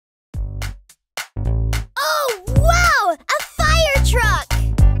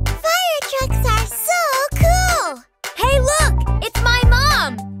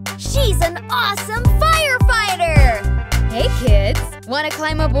Want to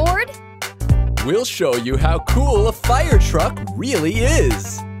climb aboard? We'll show you how cool a fire truck really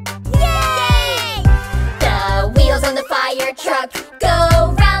is. Yay! The wheels on the fire truck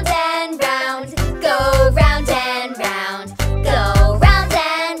go round and round, go round and round, go round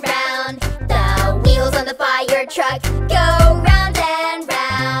and round. The wheels on the fire truck go round and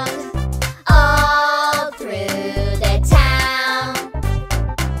round, all through the town.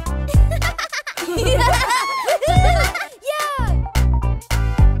 Yeah!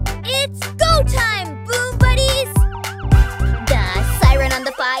 It's go time, Boom Buddies! The siren on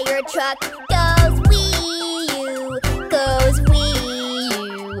the fire truck goes wee-oo, goes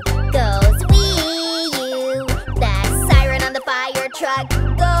wee-oo, goes wee-oo. The siren on the fire truck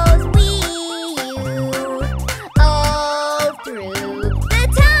goes wee-oo, all through the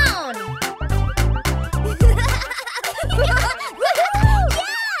town.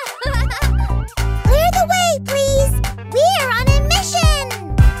 Clear the way, please. We're on a mission.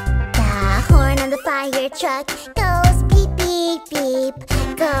 The horn on the fire truck goes beep, beep, beep.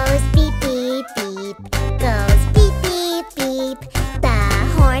 Goes beep, beep, beep. Goes beep, beep, beep. The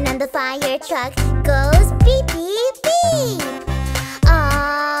horn on the fire truck goes beep, beep, beep.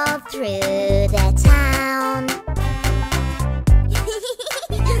 All through the town.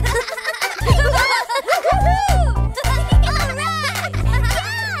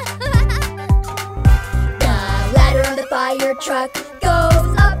 The ladder on the fire truck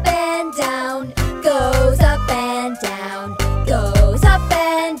goes up and down, goes up and down, goes up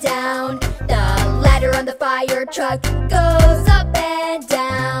and down. The ladder on the fire truck goes up and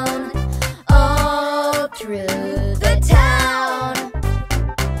down, all through the town.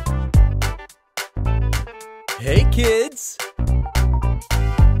 Hey, kids!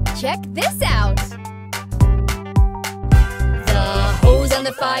 Check this out! The hose on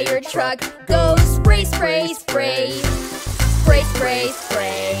the fire truck goes spray, spray, spray. Spray, spray,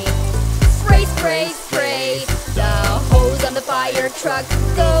 spray. Spray, spray, spray. The hose on the fire truck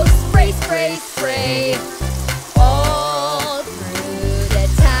goes spray, spray, spray. All through the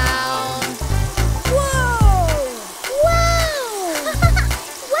town. Whoa! Wow!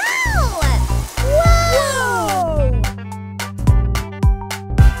 Wow! Whoa!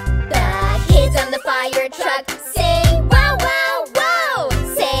 The kids on the fire truck say wow, wow, wow.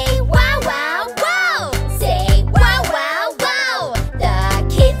 Say wow, wow, wow. Say wow, wow, wow. The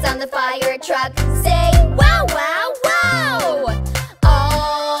kids on the fire truck say wow, wow, wow.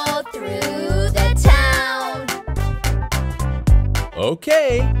 All through the town.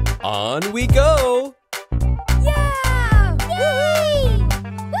 Okay, on we go! Yeah! Yay!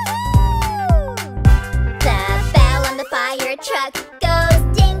 Woohoo! The bell on the fire truck goes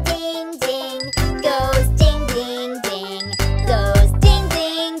ding, ding, ding. Goes ding, ding, ding. Goes ding,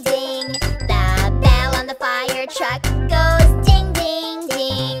 ding, ding. The bell on the fire truck goes ding, ding,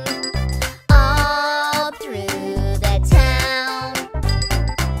 ding. All through the town.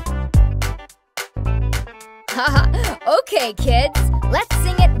 Haha, okay, kids. Let's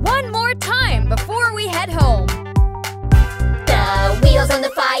sing it one more time before we head home. The wheels on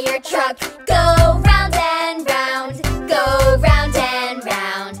the fire truck go round and round, go round and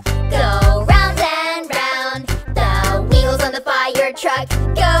round, go round and round. The wheels on the fire truck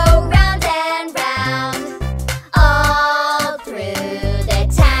go round and round, all through the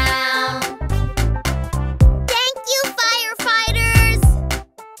town. Thank you, firefighters!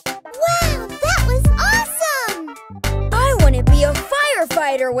 Wow, that was awesome! I want to be a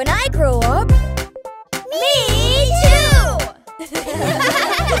firefighter when I grow up. Me too!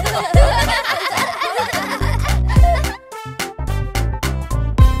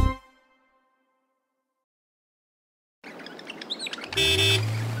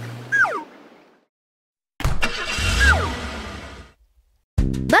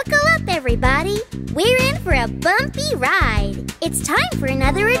 Buckle up, everybody. We're in for a bumpy ride. It's time for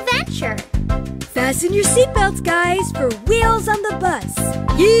another adventure. Fasten your seatbelts, guys, for Wheels on the Bus.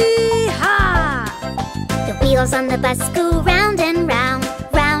 Yee-haw! The wheels on the bus go round and round,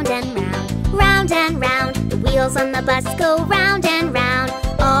 round and round, round and round. The wheels on the bus go round and round,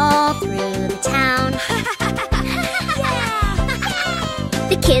 all through the town.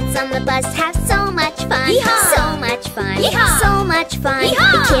 The kids on the bus have so much fun, Yeehaw! so much fun, Yeehaw! so much fun.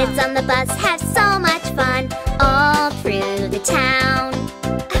 Yeehaw! The kids on the bus have so much fun, all through the town.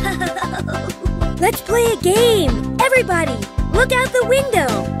 Let's play a game. Everybody, look out the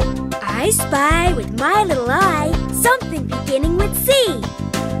window. I spy with my little eye something beginning with C.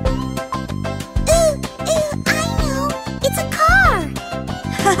 Ooh, I know. It's a car.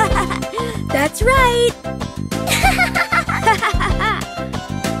 That's right.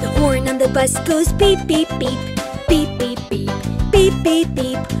 The horn on the bus goes beep, beep, beep. Beep, beep, beep. Beep, beep,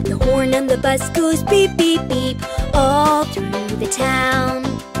 beep, beep. The horn on the bus goes beep, beep, beep, all through the town.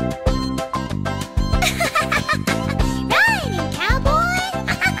 Riding, cowboy!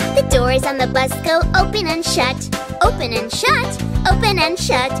 The doors on the bus go open and shut, open and shut, open and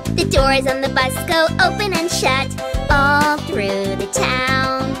shut. The doors on the bus go open and shut, all through the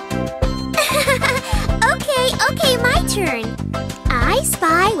town. Okay, my turn. I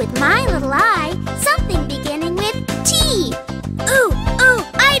spy with my little eye something beginning with T. Ooh,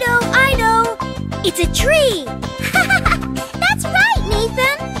 I know. It's a tree. That's right,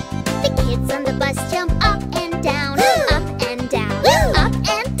 Nathan. The kids on the bus jump up and down, up and down, up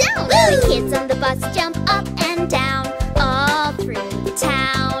and down. The kids on the bus jump up and down, all through the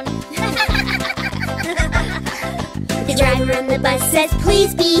town. The driver on the bus says,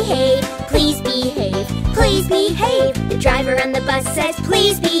 please behave, please behave, please behave. The driver on the bus says,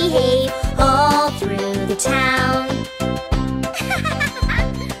 please behave, all through the town.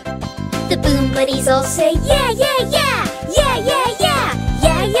 The Boom Buddies all say, yeah, yeah, yeah, yeah, yeah, yeah,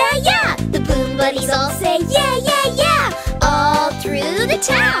 yeah, yeah, yeah. The Boom Buddies all say, yeah, yeah, yeah, all through the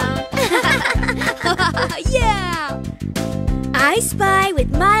town. Yeah! I spy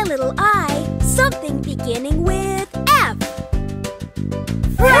with my little eye something beginning with F.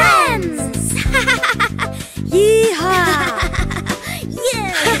 Friends! Yeehaw!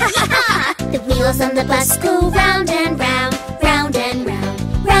 Yeah! The wheels on the bus go round and round, round and round,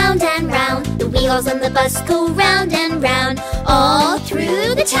 round and round. The wheels on the bus go round and round, all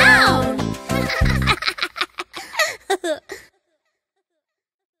through the town.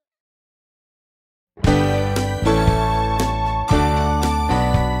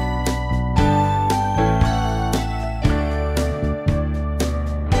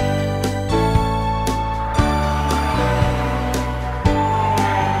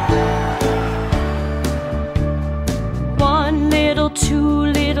 One little,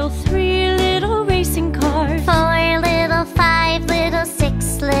 two little, three little racing cars. 4 little, 5 little,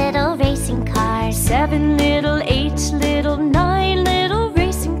 6 little racing cars. 7 little, 8 little, 9 little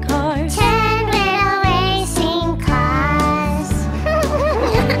racing cars. 10 little racing cars.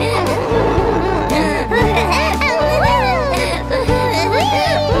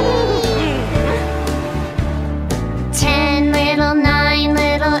 10 little, 9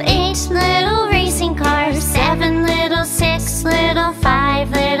 little, 8 little racing cars. 7 little, 6 little,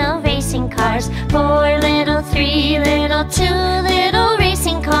 5 little racing cars. 4 little, 3 little, 2 little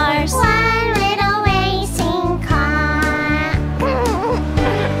racing cars. 1 little racing car.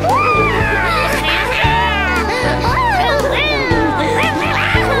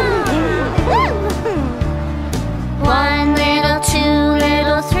 1 little, 2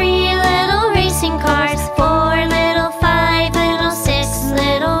 little, 3 little racing cars. 4 little, 5 little, 6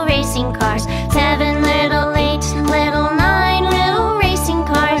 little racing cars. 7 little, 8 little, 9 little racing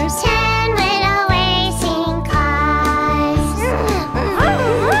cars. 10 little racing cars.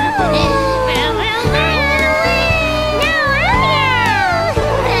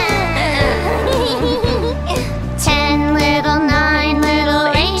 10 little, 9 little,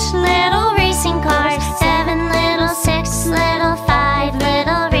 8 little racing cars. 7 little, 6 little, 5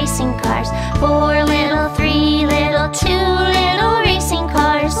 little racing cars. 4 little, 3 little, 2 little racing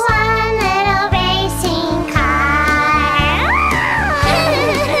cars. 1 little racing car.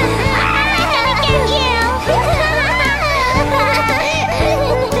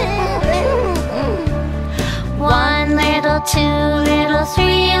 One little, 2 little,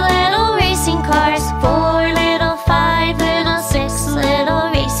 3 little racing cars. 4 little, 5 little, 6 little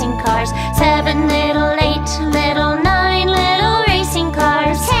racing cars. 7 little, 8 little, 9 little racing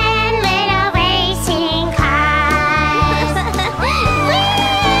cars. 10 little racing cars.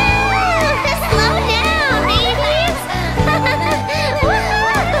 Slow down, babies.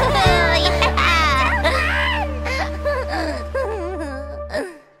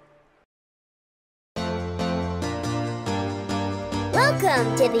 Welcome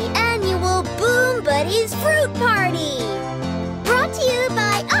to the annual Boom Buddies Fruit Party. Brought to you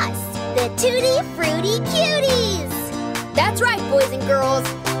by us, the Tutti Frutti Cuties. That's right, boys and girls.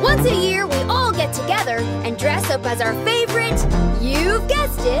 Once a year, we all get together and dress up as our favorite, you've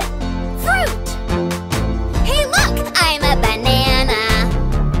guessed it, fruit. Hey, look, I'm a banana.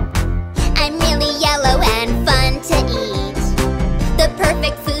 I'm really yellow and fun to eat. The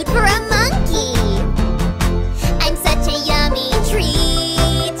perfect food for a monkey. I'm such a yummy treat.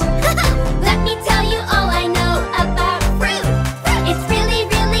 Let me tell you all I know about fruit. It's really,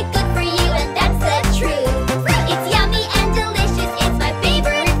 really good for you, and that's the truth. It's yummy and delicious, it's my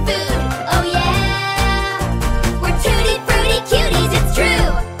favorite food. Oh yeah, we're Tutti Frutti Cuties, it's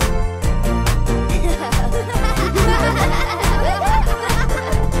true.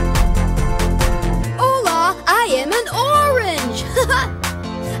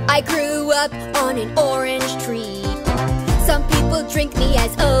 up on an orange tree. Some people drink me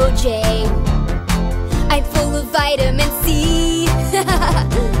as OJ. I'm full of vitamin C.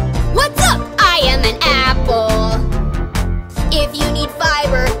 What's up? I am an apple. If you need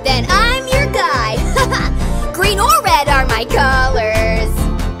fiber, then I'm your guy. Green or red are my colors.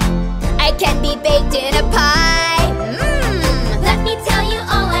 I can be baked in a pie. Let me tell you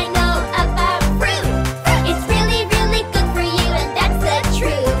all I know about fruit. It's really, really good for you, and that's the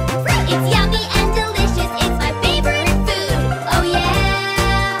truth. It's yummy and delicious, it's my favorite food. Oh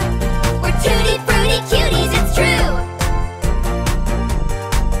yeah, we're tutti frutti cuties, it's true.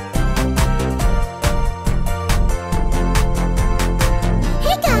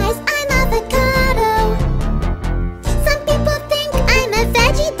 Hey guys, I'm avocado. Some people think I'm a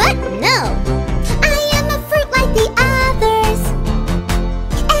veggie, but no. I am a fruit like the others.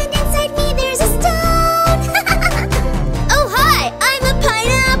 And inside me there's a stone. Oh hi, I'm a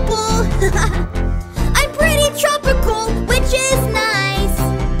pineapple. I'm pretty tropical, which is nice.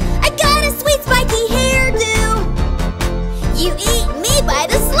 I got a sweet spiky hairdo. You eat me by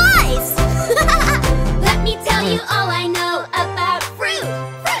the slice. Let me tell you all I